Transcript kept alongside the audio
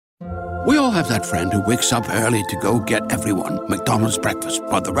We all have that friend who wakes up early to go get everyone McDonald's breakfast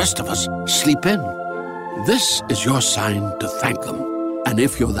while the rest of us sleep in. This is your sign to thank them. And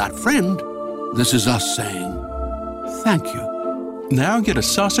if you're that friend, this is us saying thank you. Now get a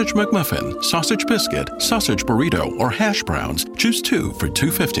sausage McMuffin, sausage biscuit, sausage burrito, or hash browns. Choose 2 for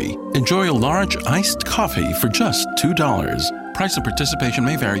 $2.50. Enjoy a large iced coffee for just $2. Price and participation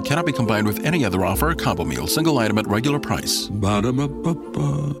may vary. Cannot be combined with any other offer or combo meal. Single item at regular price.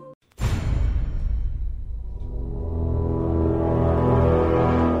 Ba-da-ba-ba-ba.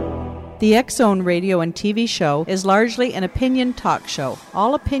 The X-Zone radio and TV show is largely an opinion talk show.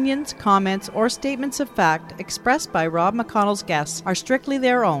 All opinions, comments, or statements of fact expressed by Rob McConnell's guests are strictly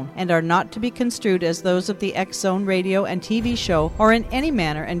their own and are not to be construed as those of the X-Zone radio and TV show or in any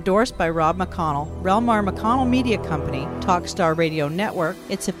manner endorsed by Rob McConnell, Relmar McConnell Media Company, Talkstar Radio Network,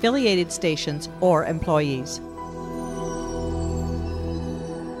 its affiliated stations, or employees.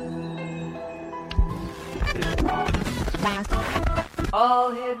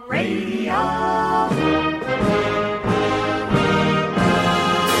 All Hit Radio.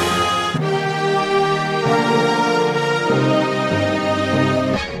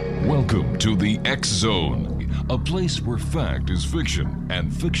 Welcome to the X Zone, a place where fact is fiction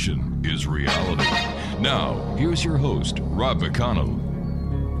and fiction is reality. Now, here's your host, Rob McConnell.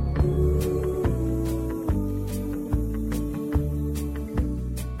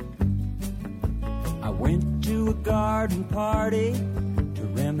 I went to a garden party to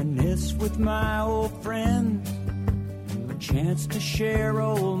reminisce with my old friends, a chance to share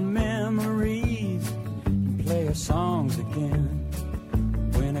old memories and play our songs again.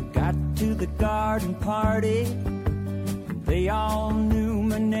 When I got to the garden party, they all knew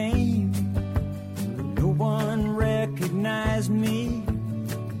my name. No one recognized me.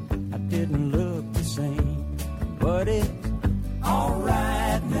 I didn't look the same, but it's all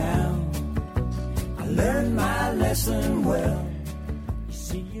right now. I learned my lesson well.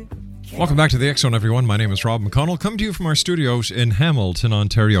 Welcome back to the X Zone, everyone. My name is Rob McConnell. Come to you from our studios in Hamilton,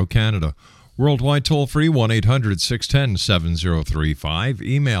 Ontario, Canada. Worldwide toll-free, 1-800-610-7035.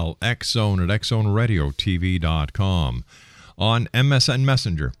 Email xzone@xzoneradiotv.com. On MSN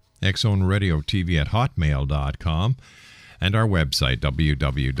Messenger, xzoneradiotv@hotmail.com. And our website,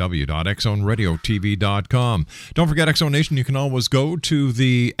 www.xzoneradiotv.com. Don't forget, X Zone Nation, you can always go to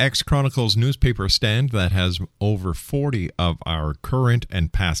the X Chronicles newspaper stand that has over 40 of our current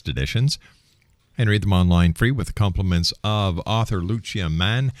and past editions, and read them online free with the compliments of author Lucia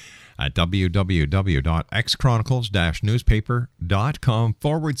Mann at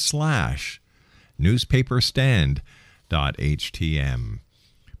www.xchronicles-newspaper.com/newspaperstand.htm.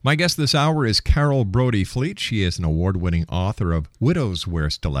 My guest this hour is Carole Brody Fleet. She is an award-winning author of Widows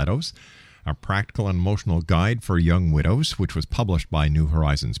Wear Stilettos, a practical and emotional guide for young widows, which was published by New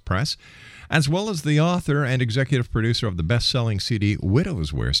Horizons Press, as well as the author and executive producer of the best-selling CD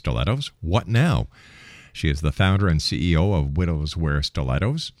Widows Wear Stilettos, What Now? She is the founder and CEO of Widows Wear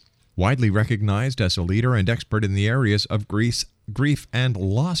Stilettos, widely recognized as a leader and expert in the areas of grief and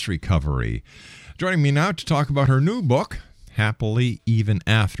loss recovery. Joining me now to talk about her new book, Happily Even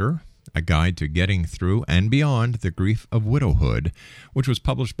After, a guide to getting through and beyond the grief of widowhood, which was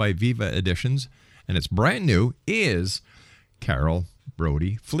published by Viva Editions, and it's brand new, is Carole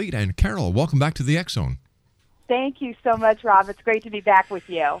Brody Fleet. And Carole, welcome back to the X Zone. Thank you so much, Rob. It's great to be back with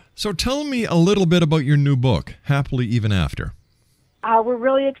you. So tell me a little bit about your new book, Happily Even After. We're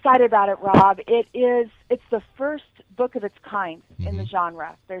really excited about it, Rob. It's the first book of its kind in the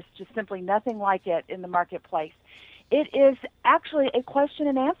genre. There's just simply nothing like it in the marketplace. It is actually a question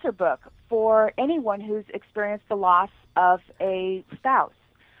and answer book for anyone who's experienced the loss of a spouse,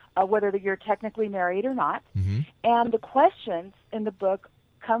 whether you're technically married or not. And the questions in the book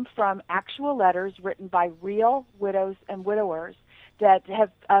come from actual letters written by real widows and widowers that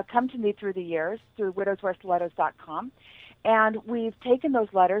have come to me through the years, through widowswearstilettos.com. And we've taken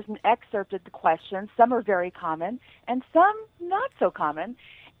those letters and excerpted the questions. Some are very common and some not so common.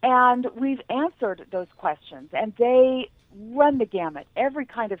 And we've answered those questions, and they run the gamut. Every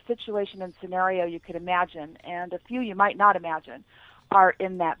kind of situation and scenario you could imagine, and a few you might not imagine, are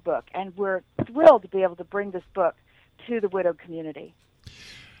in that book. And we're thrilled to be able to bring this book to the widow community.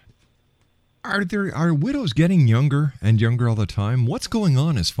 Are widows getting younger and younger all the time? What's going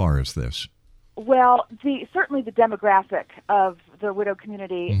on as far as this? Well, certainly the demographic of the widow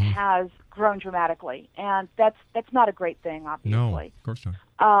community has grown dramatically, and that's not a great thing, obviously. No, of course not.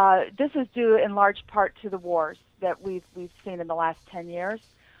 This is due in large part to the wars that we've seen in the last 10 years.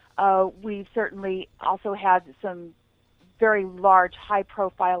 We've certainly also had some very large,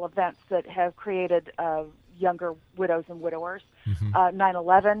 high-profile events that have created younger widows and widowers.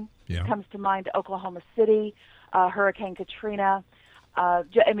 9/11 Yeah. Comes to mind Oklahoma City, Hurricane Katrina,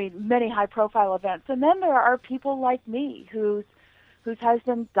 many high-profile events. And then there are people like me whose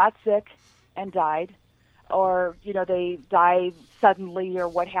husband got sick and died, or they die suddenly or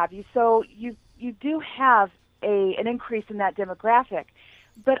what have you. So you do have an increase in that demographic,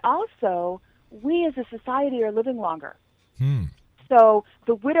 but also we as a society are living longer. So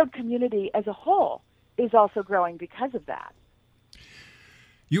the widowed community as a whole is also growing because of that.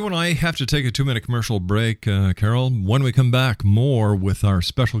 You and I have to take a 2-minute commercial break, Carole. When we come back, more with our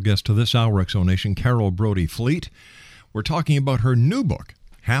special guest to this hour, Exonation, Carole Brody Fleet. We're talking about her new book,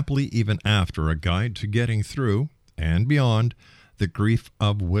 Happily Even After, A Guide to Getting Through and Beyond the Grief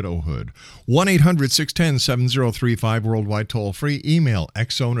of Widowhood. 1-800-610-7035, worldwide toll-free. Email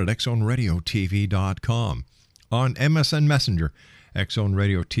xzone@xzoneradiotv.com. On MSN Messenger,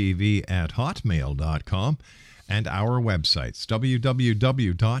 xzoneradiotv@hotmail.com. And our websites,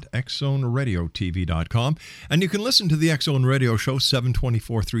 www.xzoneradiotv.com. And you can listen to the X Zone Radio Show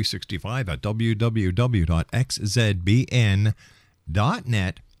 724-365 at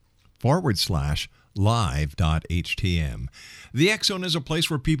www.xzbn.net/live.htm. The X Zone is a place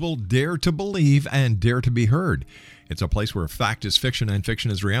where people dare to believe and dare to be heard. It's a place where fact is fiction and fiction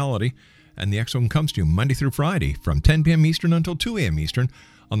is reality. And the X Zone comes to you Monday through Friday from 10 p.m. Eastern until 2 a.m. Eastern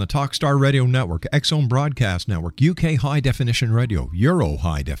on the Talkstar Radio Network, X Zone Broadcast Network, UK High Definition Radio, Euro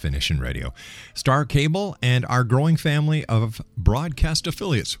High Definition Radio, Star Cable, and our growing family of broadcast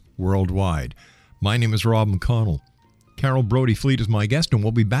affiliates worldwide. My name is Rob McConnell. Carole Brody Fleet is my guest, and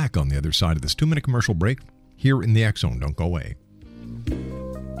we'll be back on the other side of this 2-minute commercial break here in the X Zone. Don't go away.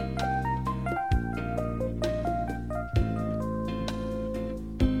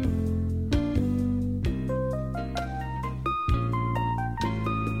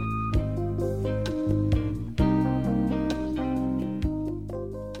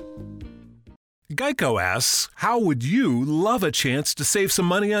 Geico asks, how would you love a chance to save some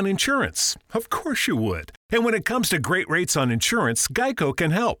money on insurance? Of course you would. And when it comes to great rates on insurance, Geico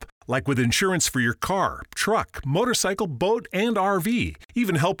can help. Like with insurance for your car, truck, motorcycle, boat, and RV.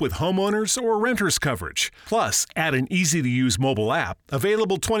 Even help with homeowners or renters coverage. Plus, add an easy-to-use mobile app,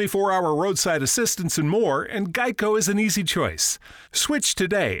 available 24-hour roadside assistance and more, and Geico is an easy choice. Switch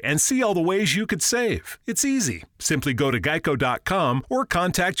today and see all the ways you could save. It's easy. Simply go to geico.com or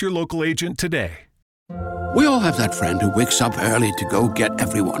contact your local agent today. We all have that friend who wakes up early to go get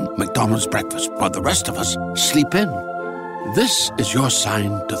everyone McDonald's breakfast, while the rest of us sleep in. This is your sign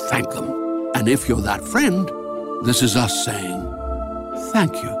to thank them. And if you're that friend, this is us saying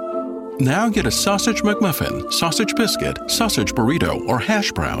thank you. Now get a sausage McMuffin, sausage biscuit, sausage burrito, or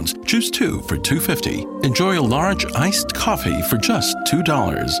hash browns. Choose 2 for $2.50. Enjoy a large iced coffee for just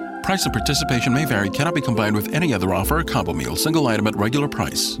 $2. Price and participation may vary. Cannot be combined with any other offer or combo meal. Single item at regular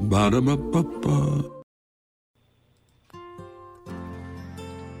price. Ba-da-ba-ba-ba.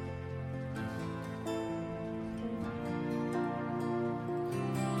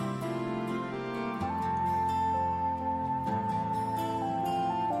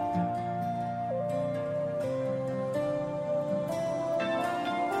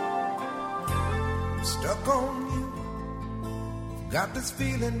 Stuck on you. Got this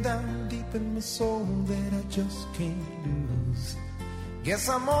feeling down deep in my soul that I just can't lose. Guess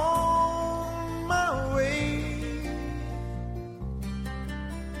I'm on my way.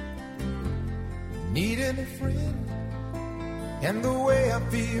 Needing a friend, and the way I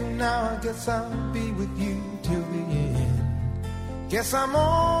feel now, I guess I'll be with you till the end. Guess I'm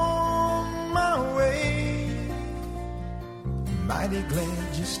on my way. Mighty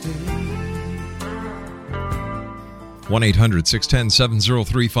glad you stayed.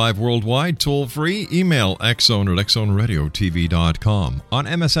 1-800-610-7035 worldwide, toll-free. Email xzone@xzoneradiotv.com. On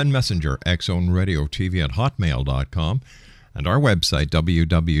MSN Messenger, xzoneradiotv@hotmail.com. And our website,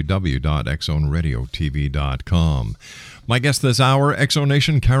 www.xzoneradiotv.com. My guest this hour,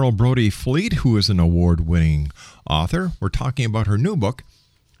 Exonation, Carole Brody Fleet, who is an award-winning author. We're talking about her new book,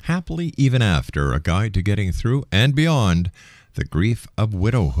 Happily Even After, A Guide to Getting Through and Beyond the Grief of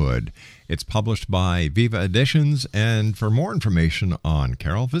Widowhood. It's published by Viva Editions, and for more information on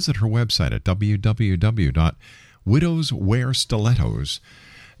Carole, visit her website at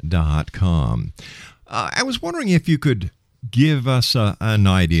www.widowswearstilettos.com. I was wondering if you could give us an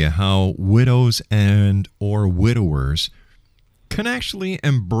idea how widows and or widowers can actually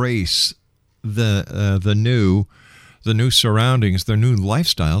embrace the new surroundings, their new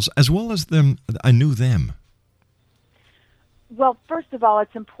lifestyles, as well as a new them. Well, first of all,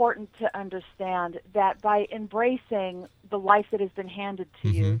 it's important to understand that by embracing the life that has been handed to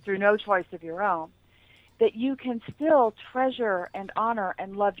you through no choice of your own, that you can still treasure and honor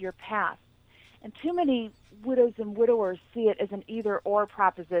and love your past. And too many widows and widowers see it as an either-or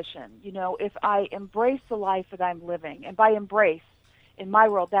proposition. You know, if I embrace the life that I'm living, and by embrace, in my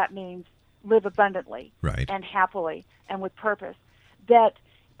world, that means live abundantly and happily and with purpose, that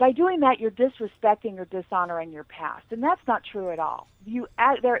by doing that, you're disrespecting or dishonoring your past. And that's not true at all.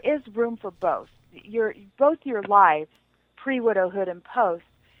 There is room for both. Both your lives, pre-widowhood and post,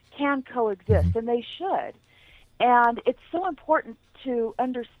 can coexist, and they should. And it's so important to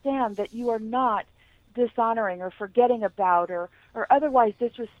understand that you are not dishonoring or forgetting about or otherwise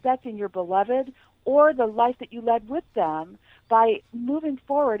disrespecting your beloved or the life that you led with them by moving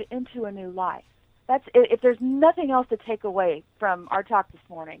forward into a new life. That's, if there's nothing else to take away from our talk this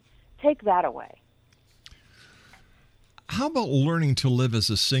morning, take that away. How about learning to live as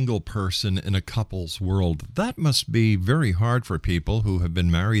a single person in a couple's world? That must be very hard for people who have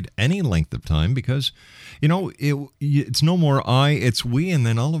been married any length of time because, you know, it's no more I, it's we, and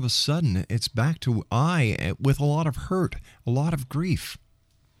then all of a sudden it's back to I with a lot of hurt, a lot of grief.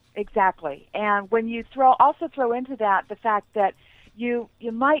 Exactly. And when you also throw into that the fact that you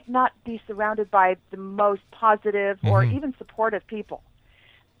might not be surrounded by the most positive or even supportive people,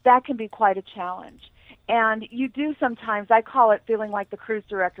 that can be quite a challenge. And you do sometimes, I call it feeling like the cruise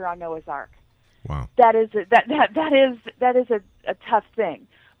director on Noah's Ark. Wow. That is a tough thing.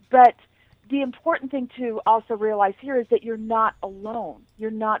 But the important thing to also realize here is that you're not alone.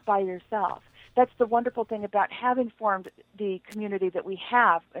 You're not by yourself. That's the wonderful thing about having formed the community that we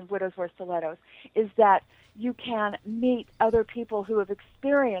have in Widows Wear Stilettos, is that you can meet other people who have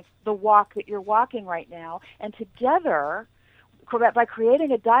experienced the walk that you're walking right now, and together, by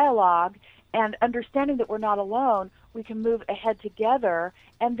creating a dialogue and understanding that we're not alone, we can move ahead together,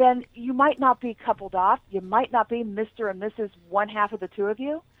 and then you might not be coupled off, you might not be Mr. and Mrs. one half of the two of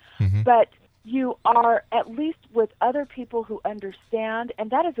you, but you are at least with other people who understand, and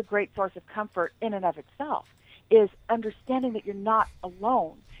that is a great source of comfort in and of itself, is understanding that you're not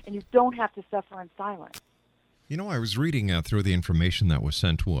alone, and you don't have to suffer in silence. You know, I was reading through the information that was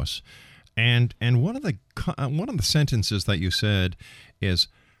sent to us, and one of the sentences that you said is,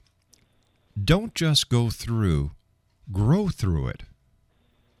 don't just go through, grow through it.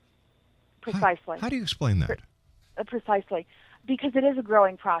 Precisely. How do you explain that? Precisely. Because it is a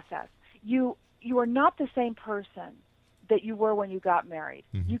growing process. You are not the same person that you were when you got married.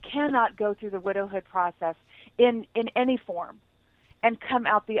 You cannot go through the widowhood process in any form and come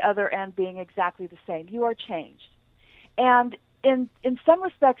out the other end being exactly the same. You are changed. And in some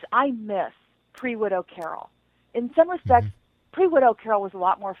respects, I miss pre-widow Carole. In some respects, pre-widow Carole was a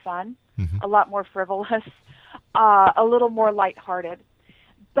lot more fun, a lot more frivolous, a little more lighthearted.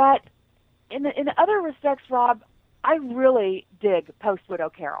 But in other respects, Rob, I really dig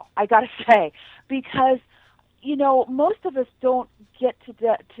post-widow Carole, I got to say, because, you know, most of us don't get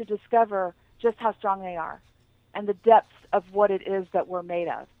to discover just how strong they are and the depths of what it is that we're made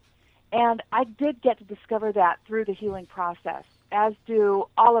of. And I did get to discover that through the healing process, as do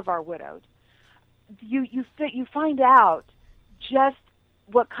all of our widowed. You find out just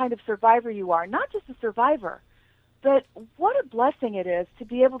what kind of survivor you are, not just a survivor, but what a blessing it is to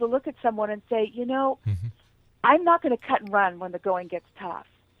be able to look at someone and say, you know, I'm not going to cut and run when the going gets tough.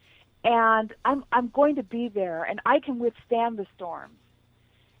 And I'm going to be there, and I can withstand the storms.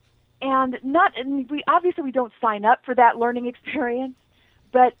 And we don't sign up for that learning experience,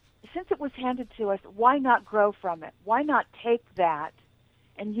 but since it was handed to us, why not grow from it? Why not take that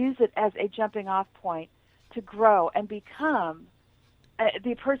and use it as a jumping off point to grow and become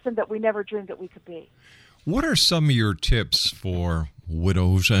the person that we never dreamed that we could be? What are some of your tips for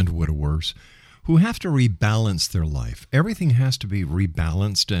widows and widowers who have to rebalance their life? Everything has to be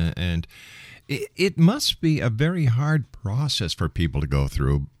rebalanced, and it must be a very hard process for people to go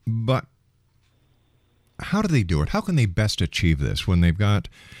through. But how do they do it? How can they best achieve this when they've got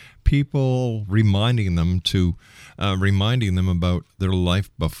people reminding them about their life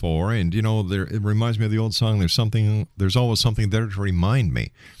before? And, you know, it reminds me of the old song, there's always something there to remind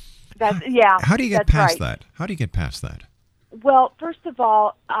me. How do you get past that? How do you get past that? Well, first of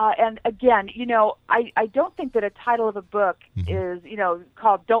all, and again, you know, I don't think that a title of a book is, you know,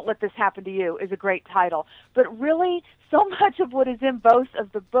 called Don't Let This Happen to You is a great title. But really, so much of what is in both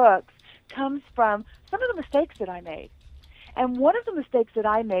of the books comes from some of the mistakes that I made. And one of the mistakes that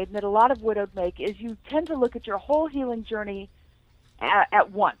I made, and that a lot of widowed make, is you tend to look at your whole healing journey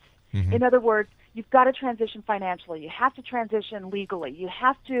at once. In other words, you've got to transition financially. You have to transition legally. You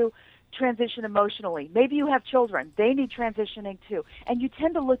have to transition emotionally. Maybe you have children. They need transitioning too. And you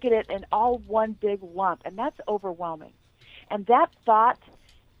tend to look at it in all one big lump, and that's overwhelming. And that thought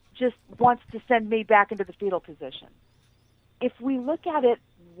just wants to send me back into the fetal position. If we look at it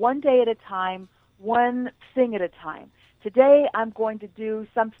one day at a time, one thing at a time, today I'm going to do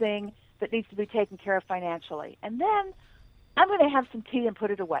something that needs to be taken care of financially, and then I'm going to have some tea and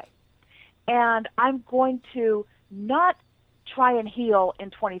put it away. And I'm going to not try and heal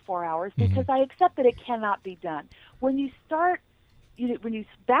in 24 hours because I accept that it cannot be done. When you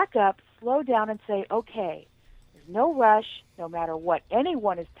back up, slow down and say, okay, there's no rush, no matter what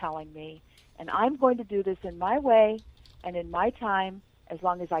anyone is telling me, and I'm going to do this in my way and in my time, as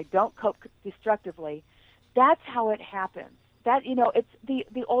long as I don't cope destructively. That's how it happens. That, it's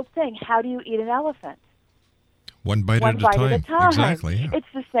the old thing, how do you eat an elephant? One bite at a time. Exactly. Yeah. It's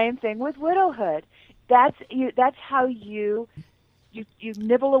the same thing with widowhood. That's how you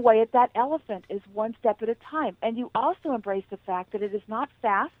nibble away at that elephant, is one step at a time. And you also embrace the fact that it is not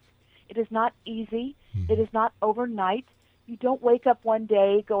fast, it is not easy, it is not overnight. You don't wake up one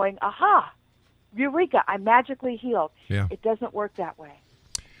day going, aha, eureka, I'm magically healed. Yeah. It doesn't work that way.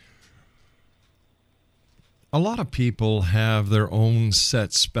 A lot of people have their own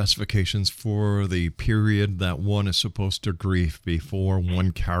set specifications for the period that one is supposed to grieve before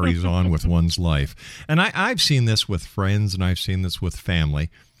one carries on with one's life. And I've seen this with friends, and I've seen this with family.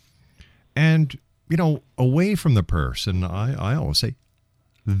 And, away from the person, I always say,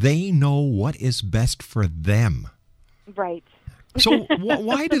 they know what is best for them. Right. So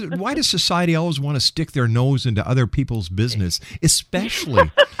why does society always want to stick their nose into other people's business, especially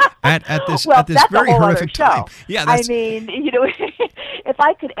at this very horrific time? Yeah, I mean, if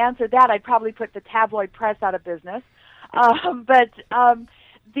I could answer that, I'd probably put the tabloid press out of business. But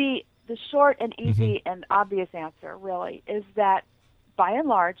the short and easy and obvious answer really is that, by and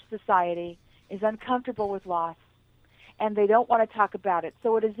large, society is uncomfortable with loss, and they don't want to talk about it.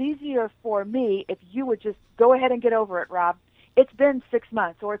 So it is easier for me if you would just go ahead and get over it, Rob. It's been 6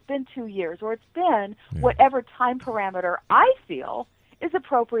 months, or it's been 2 years, or it's been whatever time parameter I feel is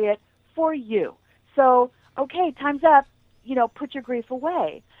appropriate for you. So, okay, time's up, put your grief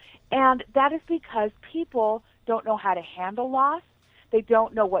away. And that is because people don't know how to handle loss. They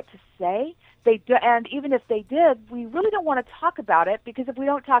don't know what to say. And even if they did, we really don't want to talk about it, because if we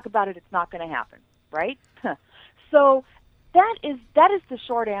don't talk about it, it's not going to happen, right? So that is the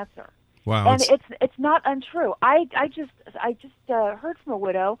short answer. Wow, and it's not untrue. I just heard from a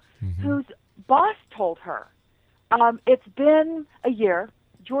widow whose boss told her, it's been a year,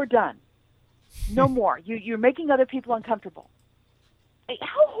 you're done, no more. You're making other people uncomfortable.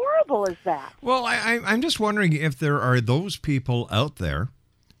 How horrible is that? Well, I'm just wondering if there are those people out there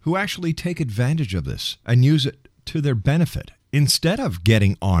who actually take advantage of this and use it to their benefit instead of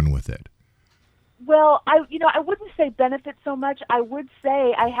getting on with it. Well, I wouldn't say benefit so much. I would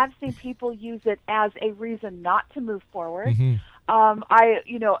say I have seen people use it as a reason not to move forward.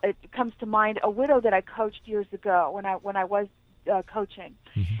 It comes to mind a widow that I coached years ago when I was coaching,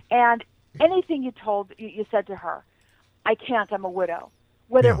 and anything you said to her, I can't, I'm a widow.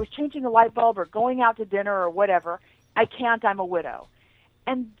 Whether it was changing a light bulb or going out to dinner or whatever, I can't, I'm a widow.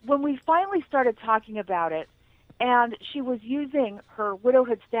 And when we finally started talking about it, and she was using her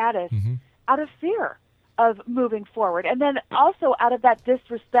widowhood status out of fear of moving forward, and then also out of that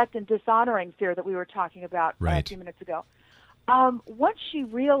disrespect and dishonoring fear that we were talking about a few minutes ago. Once she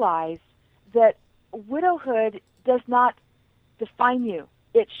realized that widowhood does not define you,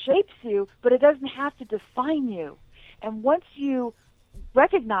 it shapes you, but it doesn't have to define you. And once you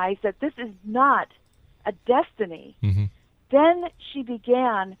recognize that this is not a destiny, then she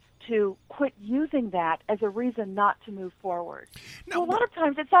began to quit using that as a reason not to move forward. So a lot of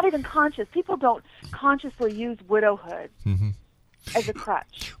times it's not even conscious. People don't consciously use widowhood as a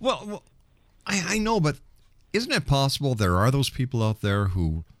crutch. Well, I know, but isn't it possible there are those people out there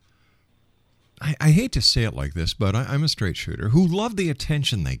who, I hate to say it like this, but I'm a straight shooter, who love the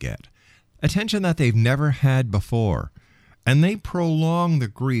attention they get, attention that they've never had before, and they prolong the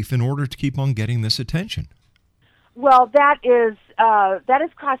grief in order to keep on getting this attention? Well, that is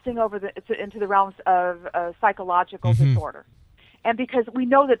crossing over into the realms of psychological disorder, and because we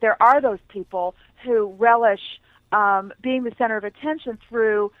know that there are those people who relish being the center of attention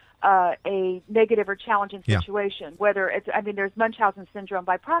through a negative or challenging situation. Whether there's Munchausen syndrome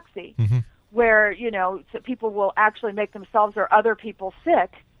by proxy, where so people will actually make themselves or other people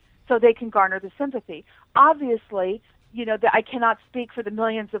sick so they can garner the sympathy. Obviously, I cannot speak for the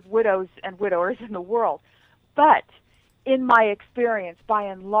millions of widows and widowers in the world. But in my experience, by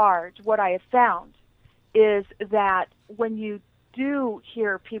and large, what I have found is that when you do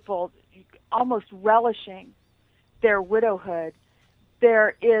hear people almost relishing their widowhood,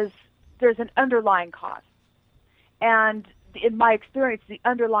 there's an underlying cause. And in my experience, the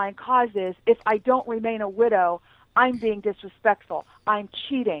underlying cause is if I don't remain a widow, I'm being disrespectful. I'm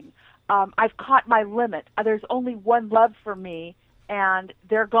cheating. I've caught my limit. There's only one love for me, and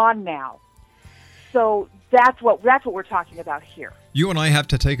they're gone now. So that's what we're talking about here. You and I have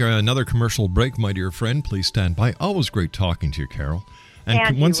to take another commercial break, my dear friend. Please stand by. Always great talking to you, Carole.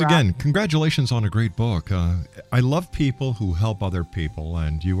 And once again, congratulations on a great book. I love people who help other people,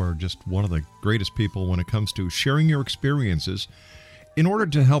 and you are just one of the greatest people when it comes to sharing your experiences in order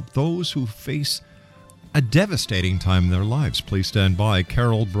to help those who face a devastating time in their lives. Please stand by.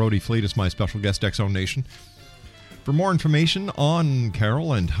 Carole Brody Fleet is my special guest, X-Zone Nation. For more information on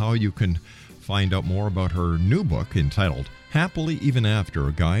Carole and how you can find out more about her new book entitled Happily Even After,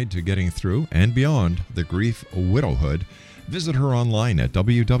 A Guide to Getting Through and Beyond the Grief of Widowhood, visit her online at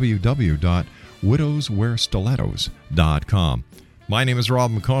www.widowswearstilettos.com. My name is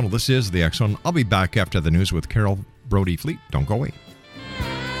Rob McConnell. This is the X-Zone. I'll be back after the news with Carole Brody Fleet. Don't go away.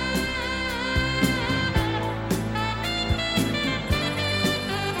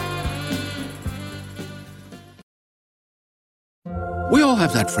 We all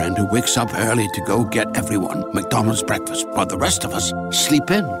have that friend who wakes up early to go get everyone McDonald's breakfast, while the rest of us sleep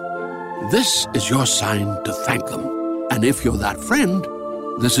in. This is your sign to thank them. And if you're that friend,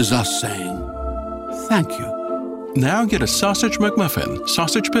 this is us saying thank you. Now get a sausage McMuffin,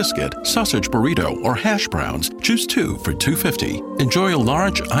 sausage biscuit, sausage burrito, or hash browns. Choose 2 for $2.50. Enjoy a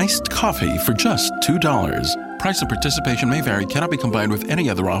large iced coffee for just $2. Price and participation may vary. Cannot be combined with any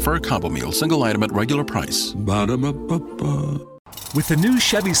other offer or combo meal. Single item at regular price. Ba-da-ba-ba-ba. With the new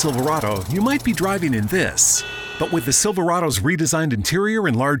Chevy Silverado, you might be driving in this. But with the Silverado's redesigned interior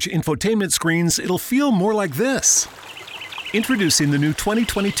and large infotainment screens, it'll feel more like this. Introducing the new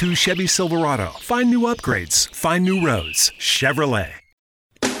 2022 Chevy Silverado. Find new upgrades. Find new roads. Chevrolet.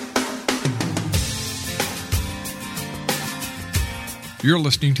 You're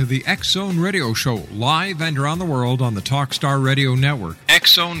listening to the X-Zone Radio Show, live and around the world on the Talkstar Radio Network,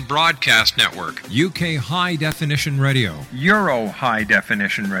 X-Zone Broadcast Network, UK High Definition Radio, Euro High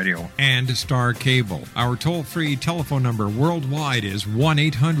Definition Radio, and Star Cable. Our toll-free telephone number worldwide is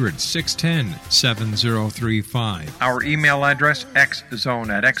 1-800-610-7035. Our email address,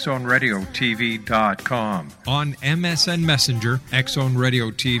 xzone@xzoneradiotv.com. On MSN Messenger,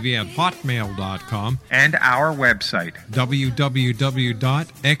 xzoneradiotv@hotmail.com, and our website, www.xzoneradiotv.com.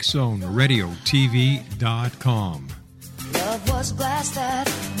 Love was glass that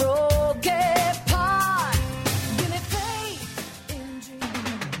broke apart. Give me faith in dreams.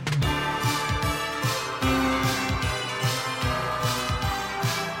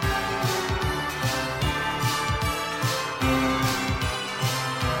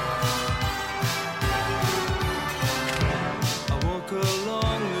 I walk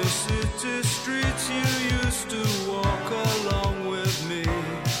along the city streets you used to walk along with me.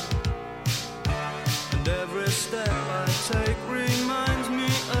 And every step I take reminds me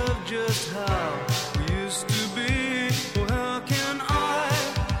of just how we used to be. Oh, how can I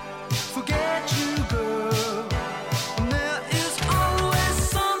forget you, girl? And there is always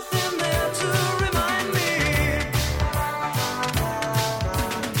something there to remind me.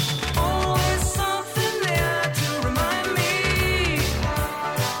 Always something there to remind me.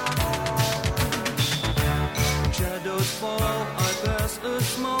 When shadows fall, I pass a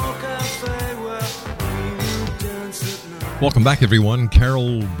small cafe where Welcome back, everyone.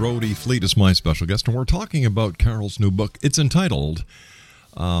 Carole Brody Fleet is my special guest, and we're talking about Carole's new book. It's entitled,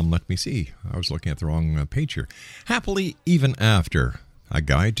 let me see, I was looking at the wrong page here, Happily Even After, A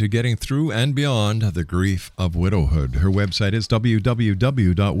Guide to Getting Through and Beyond the Grief of Widowhood. Her website is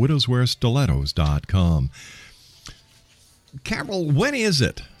www.widowswearstilettos.com. Carole, when is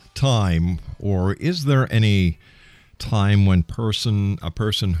it time, or is there any time when a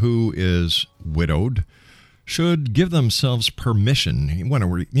person who is widowed should give themselves permission when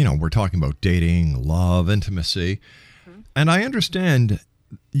we're talking about dating, love, intimacy? Mm-hmm. And I understand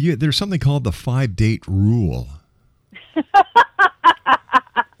there's something called the 5-date rule.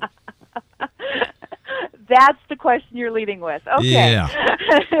 That's the question you're leading with. Okay. Yeah.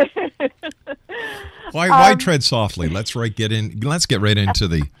 Why tread softly? Let's get right into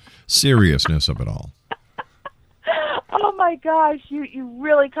the seriousness of it all. Oh my gosh, you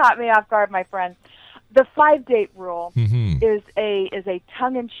really caught me off guard, my friend. The 5-date rule is a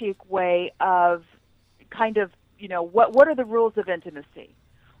tongue-in-cheek way of kind of, what are the rules of intimacy?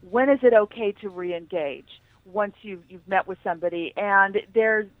 When is it okay to re-engage once you've met with somebody? And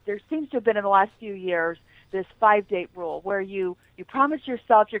there seems to have been in the last few years this 5-date rule where you promise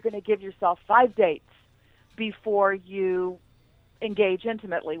yourself you're going to give yourself 5 dates before you engage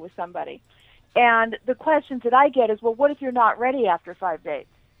intimately with somebody. And the questions that I get is, well, what if you're not ready after 5 dates?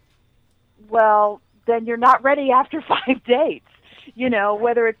 Well, then you're not ready after 5 dates. You know,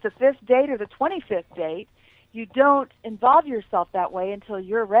 whether it's the 5th date or the 25th date, you don't involve yourself that way until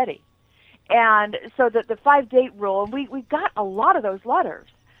you're ready. And so the 5-date rule, and we got a lot of those letters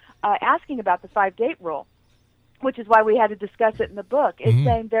asking about the 5-date rule, which is why we had to discuss it in the book, is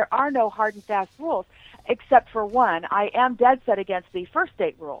saying there are no hard and fast rules, except for one. I am dead set against the first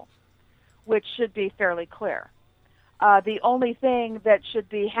date rule, which should be fairly clear. The only thing that should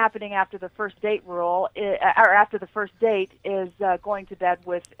be happening after the first date rule, or after the first date, is going to bed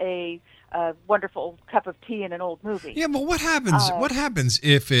with a wonderful cup of tea and an old movie. Yeah, but what happens? What happens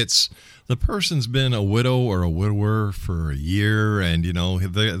if it's the person's been a widow or a widower for a year, and you know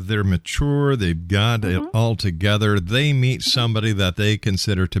they're mature, they've got it all together. They meet somebody that they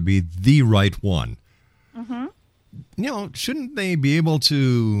consider to be the right one. You know, shouldn't they be able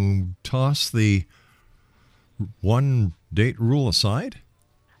to toss the one date rule aside?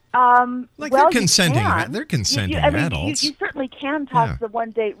 Like they're consenting. They're consenting adults. You certainly can toss the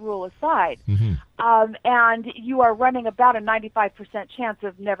one date rule aside, and you are running about a 95% chance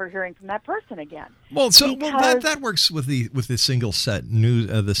of never hearing from that person again. Well, that works with the single set news,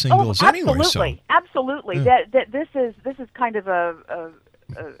 the singles anyway. Absolutely. That this is kind of a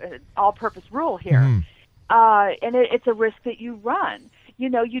all-purpose rule here, and it's a risk that you run. You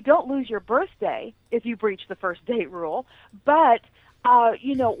know, you don't lose your birthday if you breach the first date rule, but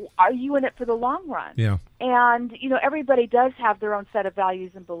you know, are you in it for the long run? Yeah. And, you know, everybody does have their own set of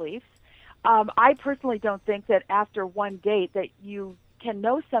values and beliefs. I personally don't think that after one date that you can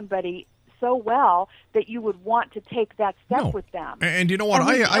know somebody so well that you would want to take that step with them. And you know what?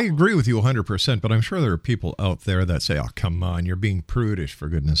 I agree with you 100%, but I'm sure there are people out there that say, oh, come on, you're being prudish, for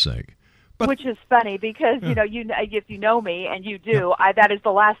goodness sake. Which is funny because, you know, if you know me, and you do, that is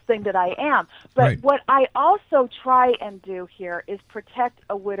the last thing that I am. But what I also try and do here is protect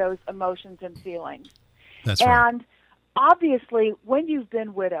a widow's emotions and feelings. That's right. And obviously, when you've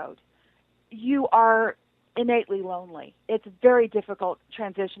been widowed, you are innately lonely. It's a very difficult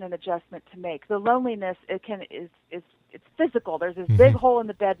transition and adjustment to make. The loneliness it's physical. There's this big hole in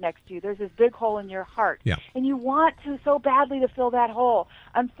the bed next to you. There's this big hole in your heart. Yeah. And you want to so badly to fill that hole.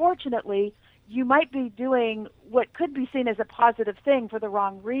 Unfortunately, you might be doing what could be seen as a positive thing for the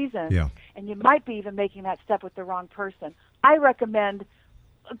wrong reason. Yeah. And you might be even making that step with the wrong person. I recommend,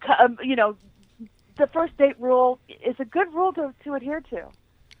 you know, the first date rule is a good rule to adhere to.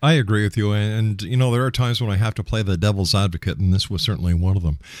 I agree with you, and you know there are times when I have to play the devil's advocate, and this was certainly one of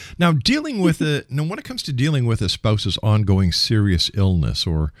them. Now, dealing with when it comes to dealing with a spouse's ongoing serious illness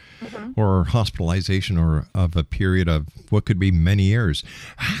or hospitalization or of a period of what could be many years,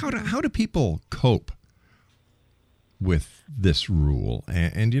 how do people cope with this rule?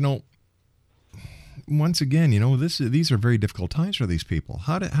 And you know, once again, you know, these are very difficult times for these people.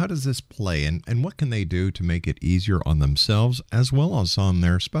 How does this play, and what can they do to make it easier on themselves as well as on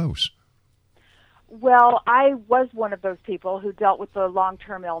their spouse? Well, I was one of those people who dealt with the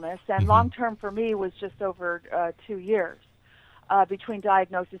long-term illness, and long-term for me was just over 2 years between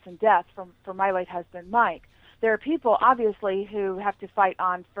diagnosis and death for my late husband, Mike. There are people, obviously, who have to fight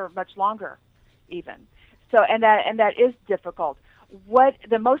on for much longer, even. So, and that is difficult. What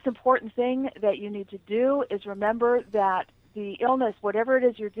the most important thing that you need to do is remember that the illness, whatever it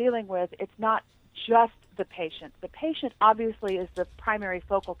is you're dealing with, it's not just the patient. The patient obviously is the primary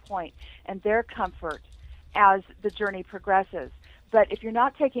focal point and their comfort as the journey progresses. But if you're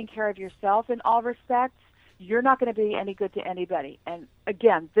not taking care of yourself in all respects, you're not going to be any good to anybody. And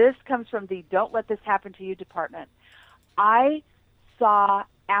again, this comes from the don't let this happen to you department. I saw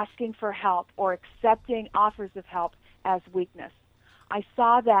asking for help or accepting offers of help as weakness. I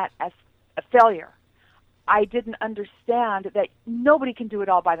saw that as a failure. I didn't understand that nobody can do it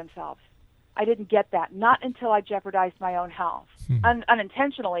all by themselves. I didn't get that, not until I jeopardized my own health,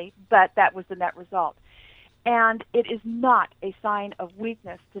 unintentionally, but that was the net result. And it is not a sign of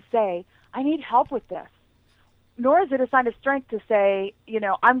weakness to say, I need help with this, nor is it a sign of strength to say, you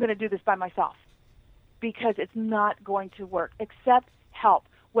know, I'm going to do this by myself, because it's not going to work. Accept help,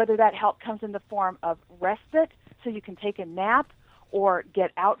 whether that help comes in the form of respite so you can take a nap, or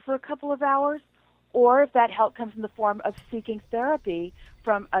get out for a couple of hours, or if that help comes in the form of seeking therapy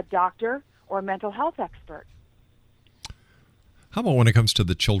from a doctor or a mental health expert. How about when it comes to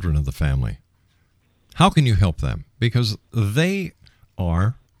the children of the family? How can you help them? Because they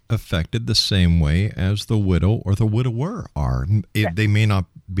are affected the same way as the widow or the widower are. They may not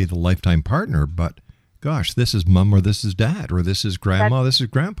be the lifetime partner, but gosh, this is mom or this is dad or this is grandma, this is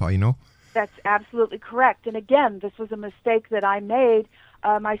grandpa, you know. That's absolutely correct. And again, this was a mistake that I made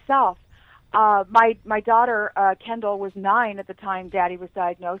myself. My daughter, Kendall, was 9 at the time Daddy was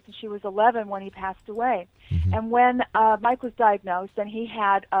diagnosed, and she was 11 when he passed away. Mm-hmm. And when Mike was diagnosed, and he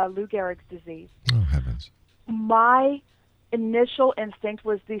had Lou Gehrig's disease. Oh, heavens. My initial instinct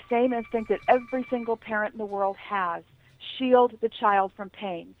was the same instinct that every single parent in the world has. Shield the child from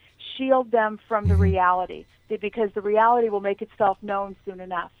pain. Shield them from the reality, because the reality will make itself known soon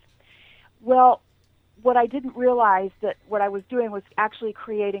enough. Well, what I didn't realize that what I was doing was actually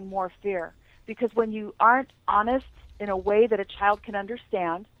creating more fear. Because when you aren't honest in a way that a child can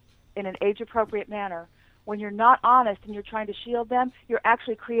understand, in an age-appropriate manner, when you're not honest and you're trying to shield them, you're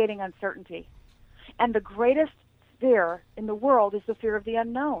actually creating uncertainty. And the greatest fear in the world is the fear of the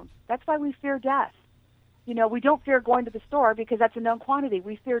unknown. That's why we fear death. You know, we don't fear going to the store because that's a known quantity.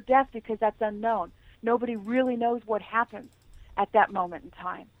 We fear death because that's unknown. Nobody really knows what happens at that moment in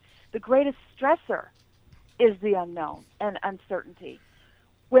time. The greatest stressor is the unknown and uncertainty.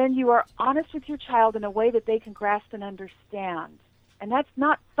 When you are honest with your child in a way that they can grasp and understand, and that's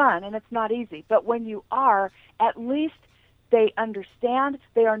not fun and it's not easy, but when you are, at least they understand.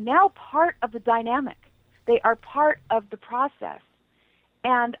 They are now part of the dynamic. They are part of the process.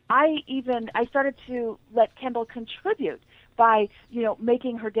 And I started to let Kendall contribute by,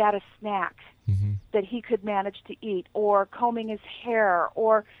 making her dad a snack that he could manage to eat, or combing his hair,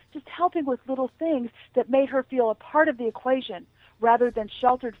 or just helping with little things that made her feel a part of the equation rather than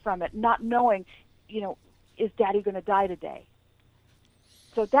sheltered from it, not knowing, is Daddy going to die today?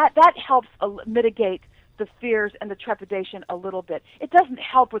 So that helps mitigate the fears and the trepidation a little bit. It doesn't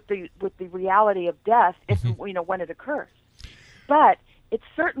help with the reality of death when it occurs, but it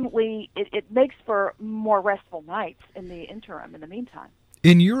certainly it makes for more restful nights in the interim. In the meantime.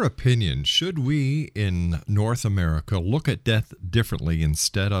 In your opinion, should we in North America look at death differently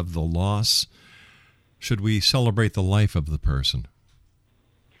instead of the loss? Should we celebrate the life of the person?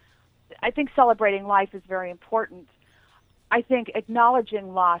 I think celebrating life is very important. I think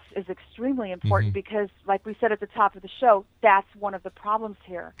acknowledging loss is extremely important because, like we said at the top of the show, that's one of the problems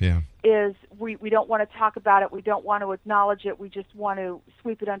here. Yeah. Is we don't want to talk about it, we don't want to acknowledge it, we just want to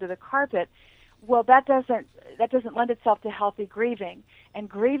sweep it under the carpet. Well, that doesn't lend itself to healthy grieving. And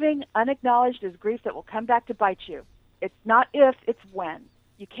grieving unacknowledged is grief that will come back to bite you. It's not if, it's when.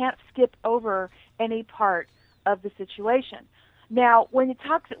 You can't skip over any part of the situation. Now, when you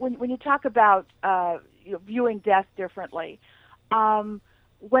talk about viewing death differently,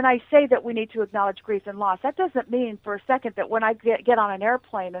 when I say that we need to acknowledge grief and loss, that doesn't mean for a second that when I get on an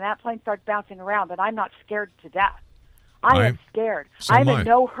airplane and that plane starts bouncing around that I'm not scared to death. I am scared. I'm in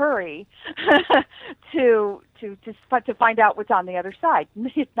no hurry to find out what's on the other side.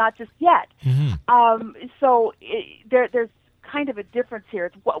 Not just yet. So there's kind of a difference here.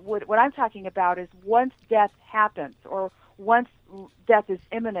 It's what I'm talking about is once death happens, or once death is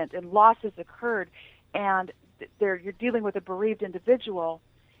imminent and loss has occurred, and you're dealing with a bereaved individual,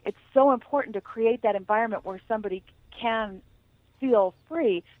 it's so important to create that environment where somebody can feel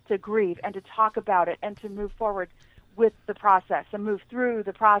free to grieve and to talk about it and to move forward with the process and move through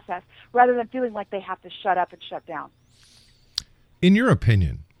the process rather than feeling like they have to shut up and shut down. In your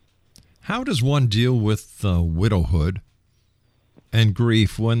opinion, how does one deal with widowhood and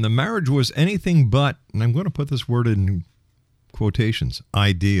grief when the marriage was anything but, and I'm going to put this word in quotations,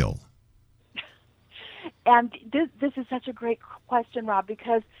 ideal? And this is such a great question, Rob,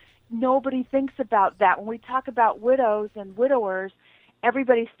 because nobody thinks about that. When we talk about widows and widowers,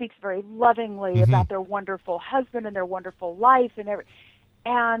 everybody speaks very lovingly about their wonderful husband and their wonderful life.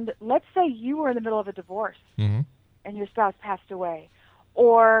 And let's say you were in the middle of a divorce and your spouse passed away,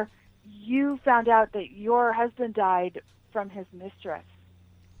 or you found out that your husband died from his mistress.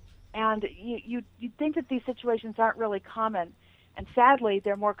 And you think that these situations aren't really common, and sadly,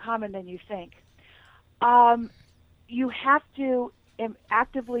 they're more common than you think. You have to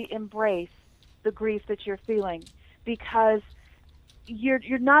actively embrace the grief that you're feeling, because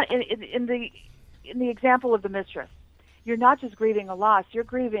you're not in the example of the mistress. You're not just grieving a loss; you're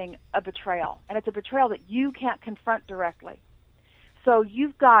grieving a betrayal, and it's a betrayal that you can't confront directly. So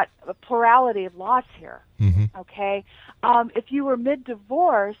you've got a plurality of loss here. Okay, if you were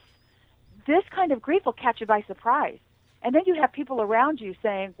mid-divorce, this kind of grief will catch you by surprise, and then you have people around you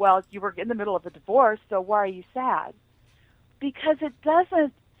saying, "Well, you were in the middle of a divorce, so why are you sad?" Because it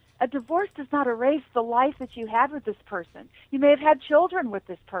doesn't. A divorce does not erase the life that you had with this person. You may have had children with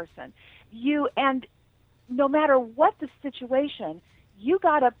this person. And no matter what the situation, you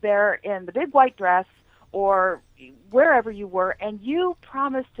got up there in the big white dress or wherever you were, and you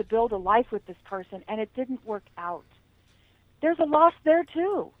promised to build a life with this person, and it didn't work out. There's a loss there,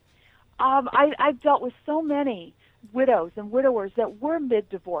 too. I've dealt with so many widows and widowers that were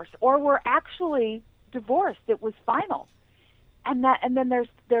mid-divorce or were actually divorced. It was final. And then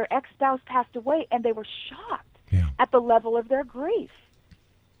their ex-spouse passed away, and they were shocked at the level of their grief.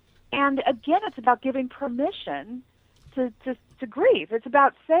 And again, it's about giving permission to grieve. It's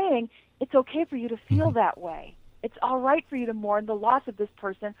about saying it's okay for you to feel that way. It's all right for you to mourn the loss of this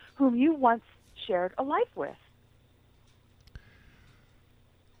person whom you once shared a life with.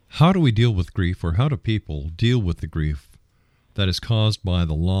 How do we deal with grief, or how do people deal with the grief that is caused by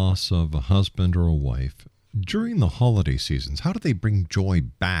the loss of a husband or a wife during the holiday seasons? How do they bring joy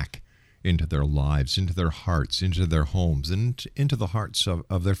back into their lives, into their hearts, into their homes, and into the hearts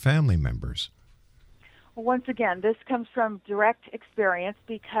of their family members? Well, once again, this comes from direct experience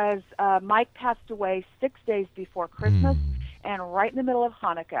because Mike passed away 6 days before Christmas and right in the middle of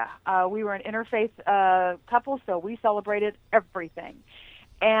Hanukkah. We were an interfaith couple, so we celebrated everything.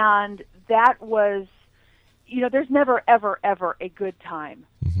 And that was, there's never, ever, ever a good time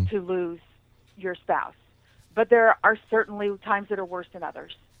to lose your spouse. But there are certainly times that are worse than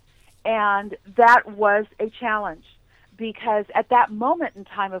others. And that was a challenge because at that moment in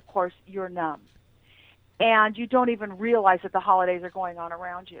time, of course, you're numb. And you don't even realize that the holidays are going on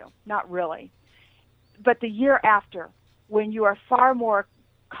around you. Not really. But the year after, when you are far more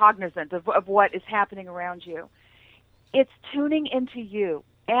cognizant of what is happening around you, it's tuning into you.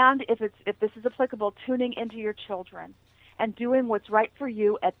 And if this is applicable, tuning into your children and doing what's right for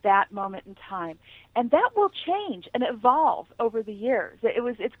you at that moment in time. And that will change and evolve over the years.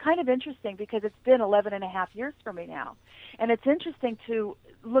 It's kind of interesting because it's been 11 and a half years for me now. And it's interesting to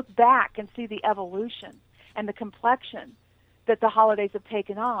look back and see the evolution and the complexion that the holidays have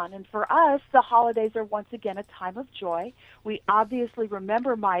taken on. And for us, the holidays are once again a time of joy. We obviously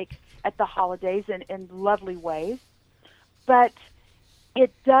remember Mike at the holidays in lovely ways. But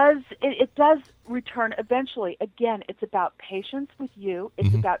it does return eventually. Again, it's about patience with you.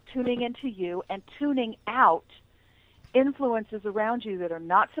 It's about tuning into you and tuning out influences around you that are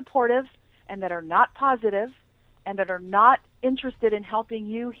not supportive and that are not positive and that are not interested in helping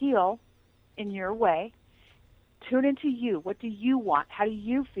you heal in your way. Tune into you. What do you want? How do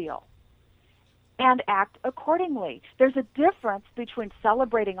you feel? And act accordingly. There's a difference between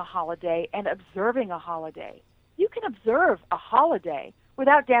celebrating a holiday and observing a holiday. You can observe a holiday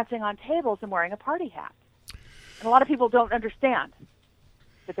without dancing on tables and wearing a party hat. And a lot of people don't understand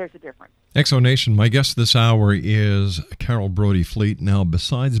that there's a difference. Exonation, my guest this hour is Carole Brody Fleet. Now,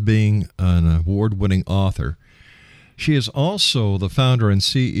 besides being an award-winning author, she is also the founder and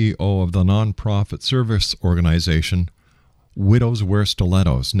CEO of the nonprofit service organization Widows Wear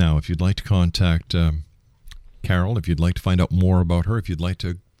Stilettos. Now, if you'd like to contact Carole, if you'd like to find out more about her, if you'd like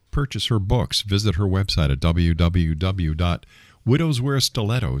to purchase her books, visit her website at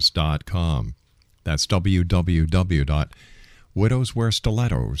www.widowswearstilettos.com. That's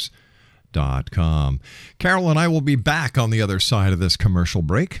www.widowswearstilettos.com. Carole and I will be back on the other side of this commercial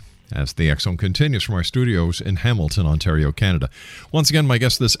break as the X Zone continues from our studios in Hamilton, Ontario, Canada. Once again, my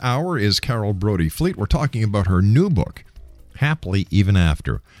guest this hour is Carole Brody Fleet. We're talking about her new book, Happily Even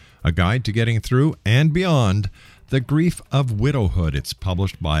After, a guide to getting through and beyond the grief of widowhood. It's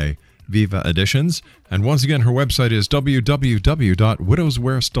published by Viva Editions. And once again, her website is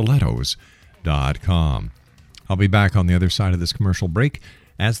www.widowswearstilettos.com. I'll be back on the other side of this commercial break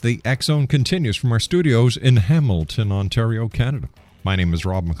as the X Zone continues from our studios in Hamilton, Ontario, Canada. My name is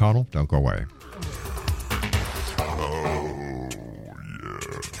Rob McConnell. Don't go away.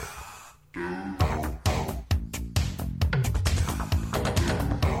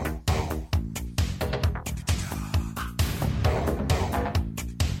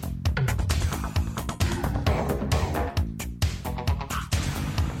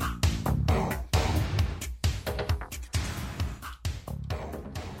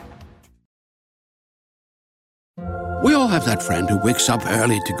 We all have that friend who wakes up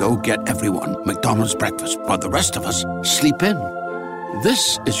early to go get everyone McDonald's breakfast while the rest of us sleep in.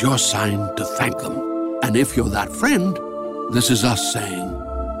 This is your sign to thank them. And if you're that friend, this is us saying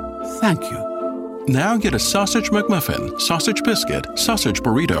thank you. Now get a sausage McMuffin, sausage biscuit, sausage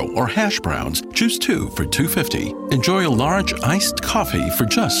burrito, or hash browns. Choose 2 for $2.50. Enjoy a large iced coffee for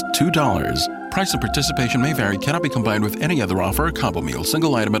just $2. Price and participation may vary. Cannot be combined with any other offer or combo meal.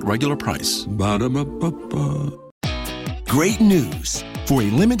 Single item at regular price. Ba-da-ba-ba-ba. Great news! For a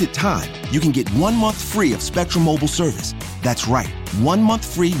limited time, you can get 1 month free of Spectrum Mobile service. That's right, 1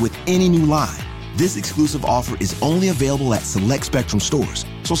 month free with any new line. This exclusive offer is only available at select Spectrum stores,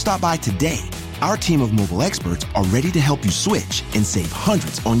 so stop by today. Our team of mobile experts are ready to help you switch and save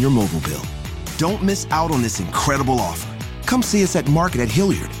hundreds on your mobile bill. Don't miss out on this incredible offer. Come see us at Market at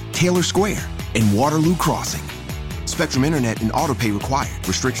Hilliard, Taylor Square, and Waterloo Crossing. Spectrum Internet and autopay required.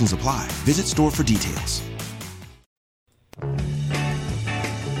 Restrictions apply. Visit store for details.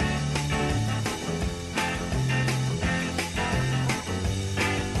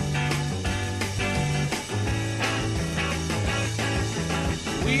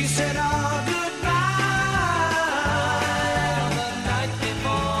 We said our goodbye the night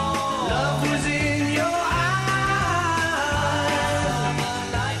before. Love was in your eyes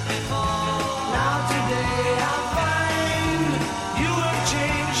the night before. Now today I find you have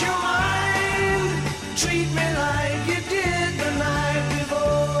changed your mind. Treat me like you did the night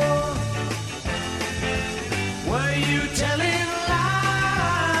before. Were you telling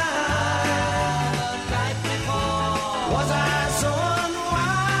lies the night before? Was I so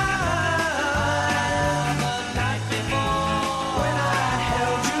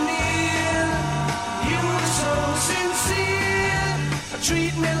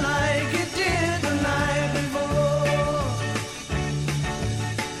treat me like you did the night before.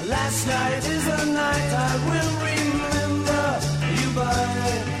 Last night is the night I will remember you by.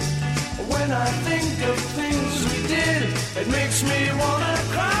 When I think of things we did, it makes me wanna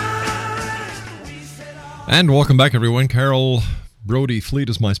cry. And welcome back, everyone. Carole Brody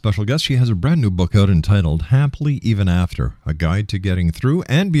Fleet is my special guest. She has a brand new book out entitled Happily Even After, A Guide to Getting Through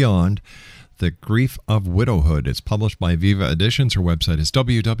and Beyond the Grief of Widowhood. It's published by Viva Editions. Her website is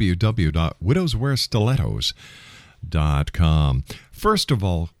www.widowswearstilettos.com. First of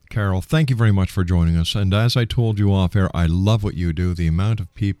all, Carole, thank you very much for joining us. And as I told you off air, I love what you do, the amount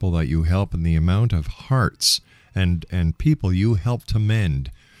of people that you help and the amount of hearts and people you help to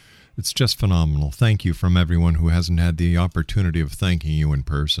mend. It's just phenomenal. Thank you from everyone who hasn't had the opportunity of thanking you in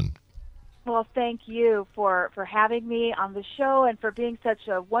person. Well, thank you for having me on the show and for being such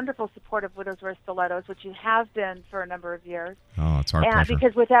a wonderful support of Widows Wear Stilettos, which you have been for a number of years. Oh, it's our pleasure.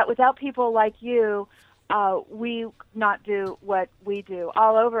 Because without people like you, we not do what we do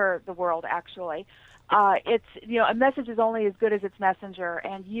all over the world, actually. It's, a message is only as good as its messenger,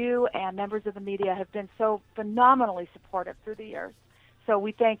 and you and members of the media have been so phenomenally supportive through the years. So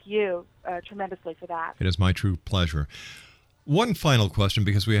we thank you tremendously for that. It is my true pleasure. One final question,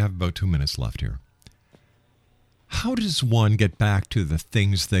 because we have about 2 minutes left here. How does one get back to the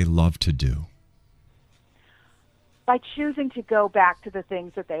things they love to do? By choosing to go back to the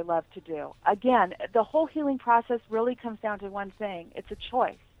things that they love to do. Again, the whole healing process really comes down to one thing. It's a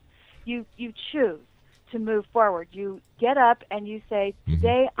choice. You choose to move forward. You get up and you say,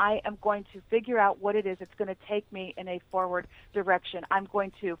 today I am going to figure out what it is that's going to take me in a forward direction. I'm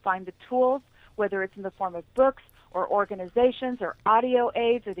going to find the tools, whether it's in the form of books or organizations or audio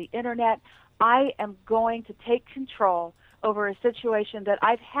aids or the internet. I am going to take control over a situation that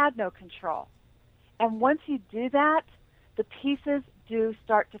I've had no control. And once you do that, the pieces do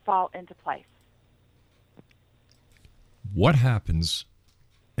start to fall into place. What happens,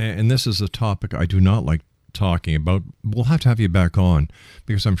 and this is a topic I do not like talking about, we'll have to have you back on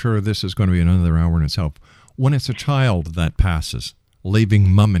because I'm sure this is going to be another hour in itself, when it's a child that passes, leaving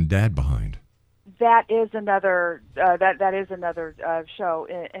mom and dad behind? That is another show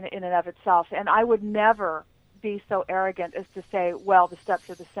in and of itself, and I would never be so arrogant as to say, well, the steps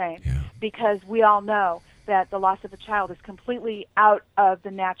are the same, because we all know that the loss of a child is completely out of the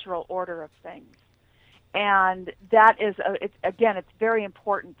natural order of things, and that is it's very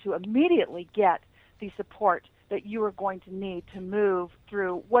important to immediately get the support that you are going to need to move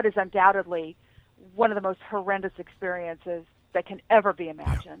through what is undoubtedly one of the most horrendous experiences that can ever be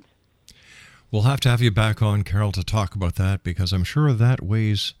imagined. Yeah. We'll have to have you back on, Carole, to talk about that, because I'm sure that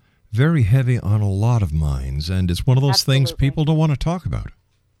weighs very heavy on a lot of minds, and it's one of those things people don't want to talk about.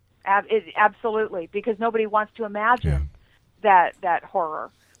 Absolutely, because nobody wants to imagine that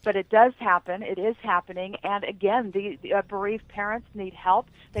horror. But it does happen. It is happening. And again, the bereaved parents need help.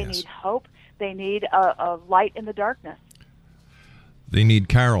 They need hope. They need a light in the darkness. They need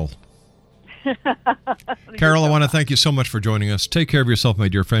Carole. Carole, I want to thank you so much for joining us. Take care of yourself, my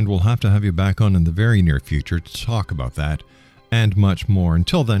dear friend. We'll have to have you back on in the very near future to talk about that and much more.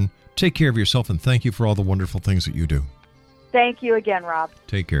 Until then, take care of yourself, and thank you for all the wonderful things that you do. Thank you again, Rob.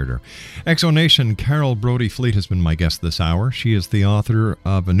 Take care, dear. Exonation, Carole Brody Fleet has been my guest this hour. She is the author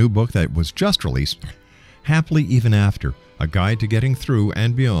of a new book that was just released, Happily Even After, A Guide to Getting Through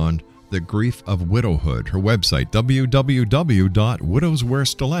and Beyond the Grief of Widowhood. Her website,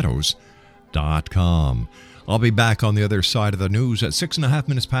 www.widowswearstilettos.com. I'll be back on the other side of the news at 6.5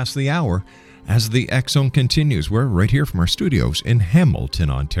 minutes past the hour as the X Zone continues. We're right here from our studios in Hamilton,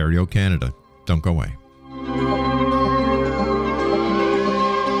 Ontario, Canada. Don't go away.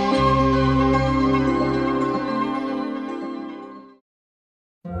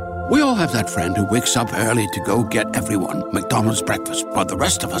 We all have that friend who wakes up early to go get everyone McDonald's breakfast, while the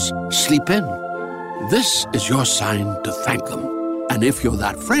rest of us sleep in. This is your sign to thank them. And if you're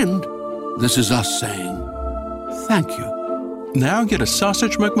that friend, this is us saying thank you. Now get a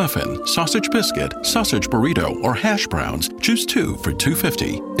sausage McMuffin, sausage biscuit, sausage burrito, or hash browns. Choose 2 for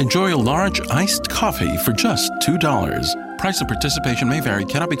 $2.50. Enjoy a large iced coffee for just $2. Price and participation may vary.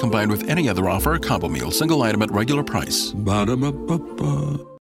 Cannot be combined with any other offer or combo meal. Single item at regular price. Ba-da-ba-ba-ba.